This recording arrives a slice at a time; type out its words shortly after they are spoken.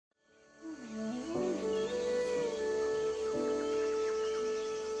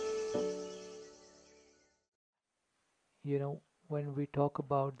you know, when we talk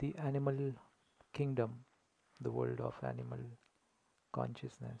about the animal kingdom, the world of animal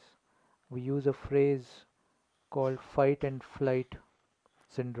consciousness, we use a phrase called fight and flight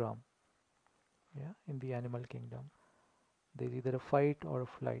syndrome. Yeah, in the animal kingdom, there's either a fight or a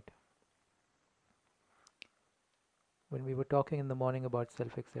flight. When we were talking in the morning about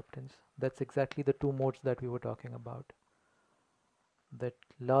self acceptance, that's exactly the two modes that we were talking about. That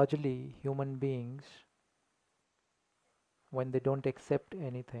largely human beings, when they don't accept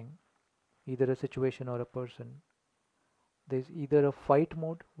anything, either a situation or a person, there's either a fight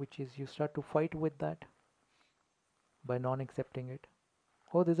mode, which is you start to fight with that by non accepting it,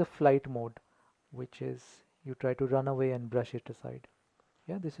 or there's a flight mode, which is you try to run away and brush it aside.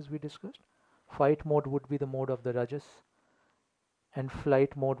 Yeah, this is we discussed. Fight mode would be the mode of the rajas, and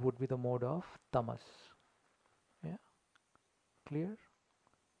flight mode would be the mode of tamas. Yeah, clear?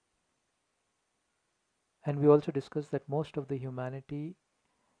 And we also discussed that most of the humanity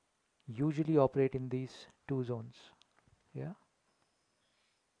usually operate in these two zones. Yeah.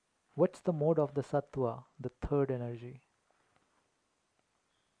 What's the mode of the sattva, the third energy?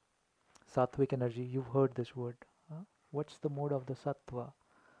 Sattvic energy, you've heard this word. Huh? What's the mode of the sattva?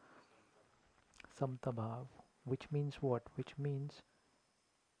 Samtabhav. Which means what? Which means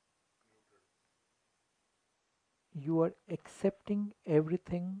you are accepting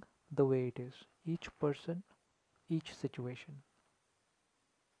everything the way it is. Each person, each situation.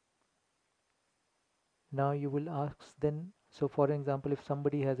 Now you will ask then, so for example, if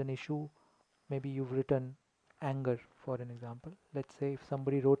somebody has an issue, maybe you've written anger for an example. Let's say if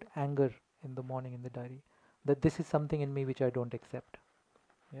somebody wrote anger in the morning in the diary, that this is something in me which I don't accept.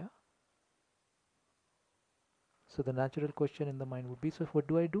 Yeah. So the natural question in the mind would be, so what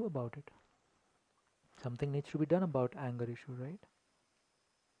do I do about it? Something needs to be done about anger issue, right?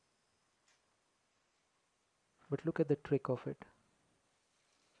 But look at the trick of it.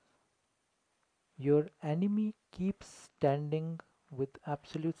 Your enemy keeps standing with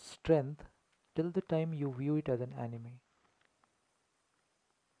absolute strength till the time you view it as an enemy.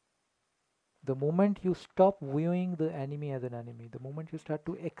 The moment you stop viewing the enemy as an enemy, the moment you start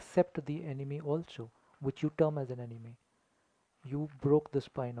to accept the enemy also, which you term as an enemy, you broke the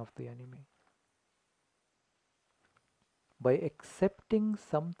spine of the enemy. By accepting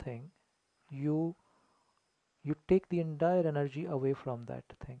something, you you take the entire energy away from that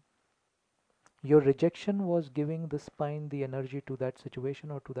thing. Your rejection was giving the spine the energy to that situation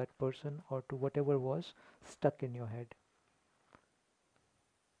or to that person or to whatever was stuck in your head.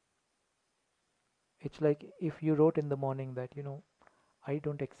 It's like if you wrote in the morning that, I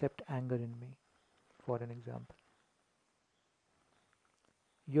don't accept anger in me, for an example.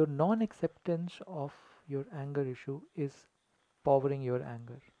 Your non acceptance of your anger issue is powering your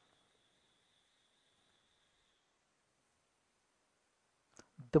anger.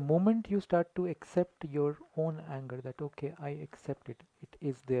 The moment you start to accept your own anger, that okay, I accept it, it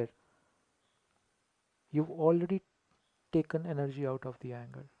is there, you've already taken energy out of the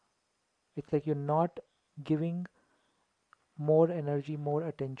anger. It's like you're not giving more energy, more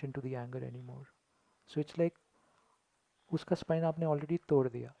attention to the anger anymore. So it's like उसका spine आपने already तोड़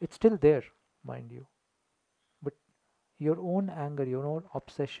दिया. It's still there, mind you, but your own anger, your own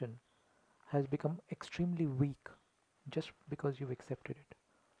obsession has become extremely weak just because you've accepted it.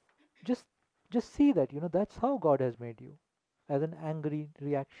 Just just see that, that's how God has made you, as an angry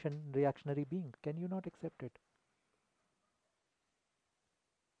reactionary being. Can you not accept it?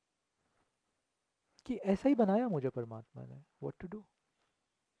 कि ऐसा ही बनाया मुझे परमात्मा ने. What to do?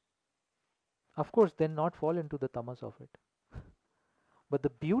 Of course, then not fall into the tamas of it. But the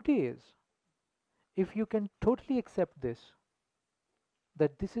beauty is, if you can totally accept this,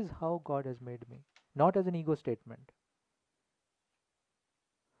 that this is how God has made me, not as an ego statement,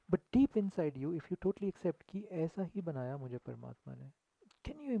 but deep inside you, if you totally accept कि ऐसा ही बनाया मुझे परमात्मा ने,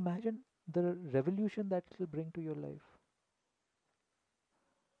 can you imagine the revolution that it will bring to your life?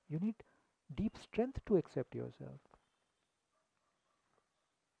 You need deep strength to accept yourself,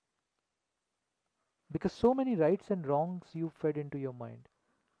 because so many rights and wrongs you fed into your mind,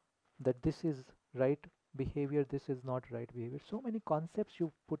 that this is right behavior, this is not right behavior. So many concepts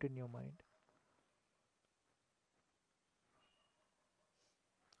you put in your mind.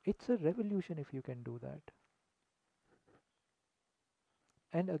 It's a revolution if you can do that.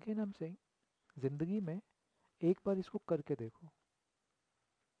 And again I'm saying, जिंदगी में एक बार इसको करके देखो.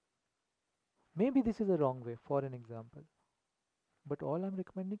 Maybe this is a wrong way, for an example, but all I'm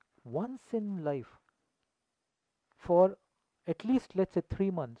recommending, once in life, for at least let's say 3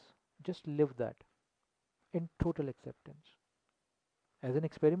 months, just live that in total acceptance. As an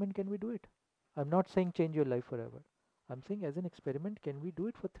experiment, can we do it? I'm not saying change your life forever. I'm saying as an experiment, can we do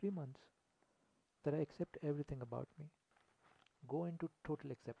it for 3 months? That I accept everything about me. Go into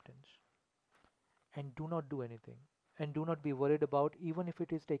total acceptance and do not do anything. And do not be worried about even if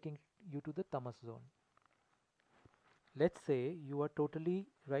it is taking you to the tamas zone. Let's say you are totally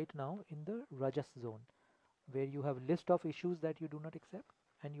right now in the rajas zone where you have list of issues that you do not accept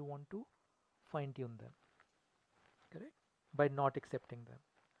and you want to fine tune them, correct? By not accepting them.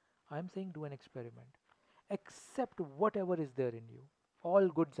 I'm saying do an experiment. Accept whatever is there in you, all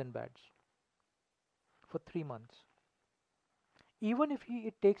goods and bads, for 3 months. Even if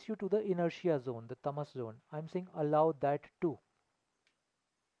it takes you to the inertia zone, the tamas zone, I'm saying allow that too.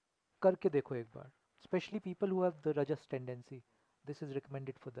 करके देखो एक बार. Especially people who have the rajas tendency, this is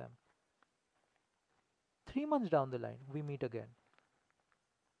recommended for them. 3 months down the line, we meet again.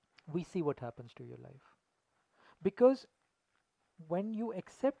 We see what happens to your life. Because when you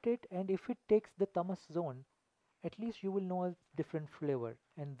accept it, and if it takes the tamas zone, at least you will know a different flavor,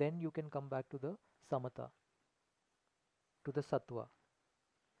 and then you can come back to the samatha, to the sattva.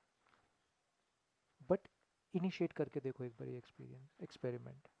 But initiate करके देखो एक बार ये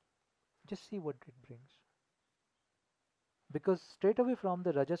experiment. Just see what it brings. Because straight away from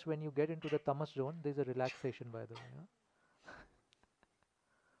the rajas, when you get into the tamas zone, there's a relaxation, by the way. Huh?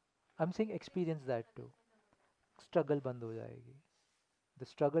 I'm saying experience that too. Struggle बंद हो जाएगी. The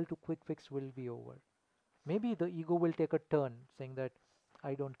struggle to quick fix will be over. Maybe the ego will take a turn saying that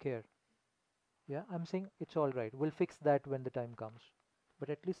I don't care. Yeah, I'm saying it's all right. We'll fix that when the time comes. But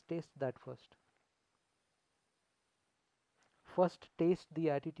at least taste that first. First, taste the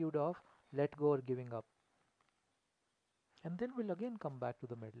attitude of let go or giving up. And then we'll again come back to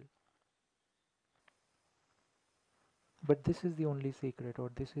the middle. But this is the only secret,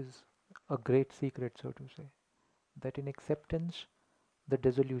 or this is a great secret, so to say, that in acceptance, the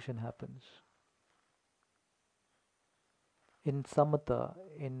dissolution happens. In samatha,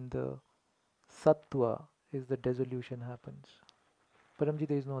 in the sattva, is the dissolution happens. Paramji,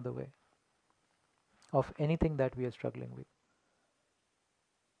 there is no other way of anything that we are struggling with.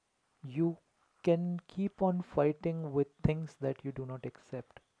 You can keep on fighting with things that you do not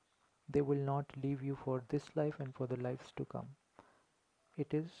accept. They will not leave you for this life and for the lives to come.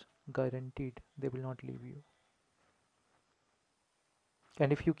 It is guaranteed they will not leave you.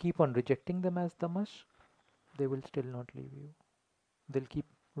 And if you keep on rejecting them as tamas, they will still not leave you. They'll keep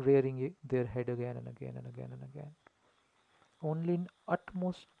rearing their head again and again and again and again. Only in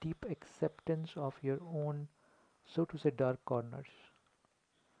utmost deep acceptance of your own, so to say, dark corners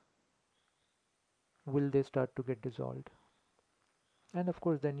will they start to get dissolved. And of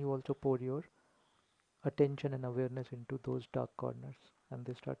course, then you also pour your attention and awareness into those dark corners and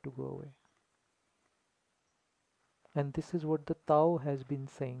they start to go away. And this is what the Tao has been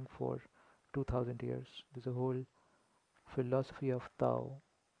saying for 2000 years. There's a whole philosophy of Tao,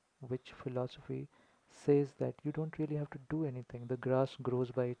 which philosophy says that you don't really have to do anything. The grass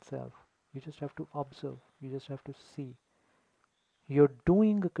grows by itself. You just have to observe. You just have to see. Your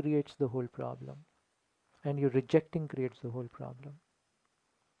doing creates the whole problem, and your rejecting creates the whole problem.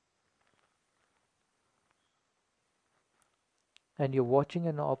 And your watching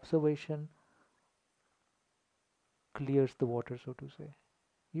and observation clears the water, so to say.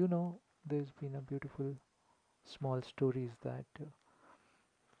 You know, there's been a beautiful small stories that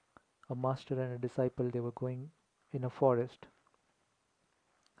a master and a disciple, they were going in a forest,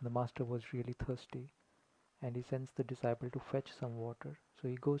 and the master was really thirsty, and he sends the disciple to fetch some water. So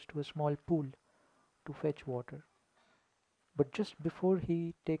he goes to a small pool to fetch water. But just before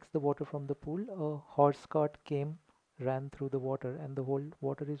he takes the water from the pool, a horse cart came, ran through the water, and the whole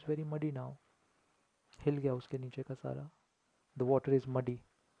water is very muddy now. हिल गया उसके नीचे का सारा. The water is muddy,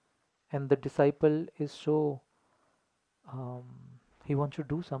 and the disciple is so um, he wants to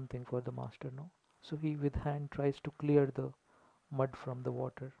do something for the master, no? So he with hand tries to clear the mud from the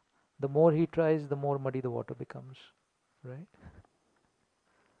water. The more he tries, the more muddy the water becomes, right?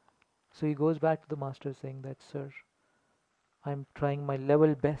 So he goes back to the master saying that, sir, I'm trying my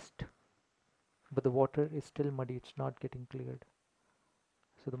level best, but the water is still muddy, it's not getting cleared.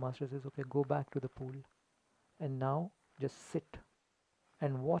 So the master says, okay, go back to the pool and now just sit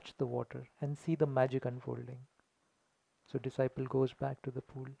and watch the water and see the magic unfolding. So disciple goes back to the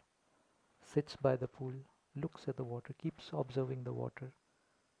pool, sits by the pool, looks at the water, keeps observing the water,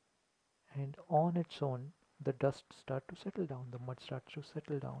 and on its own the dust starts to settle down, the mud starts to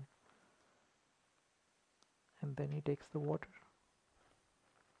settle down, and then he takes the water.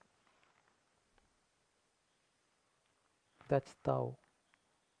 That's Tao.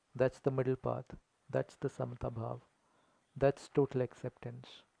 That's the middle path. That's the Samata Bhav. That's total acceptance.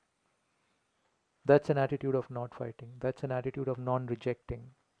 That's an attitude of not fighting. That's an attitude of non rejecting.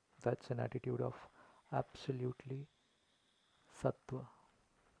 That's an attitude of absolutely sattva.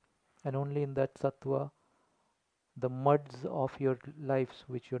 And only in that sattva, the muds of your lives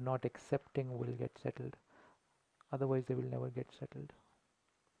which you're not accepting will get settled. Otherwise, they will never get settled.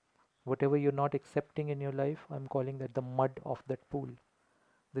 Whatever you're not accepting in your life, I'm calling that the mud of that pool.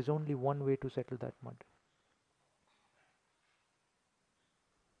 There's only one way to settle that mud.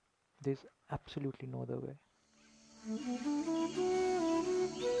 There's absolutely no other way.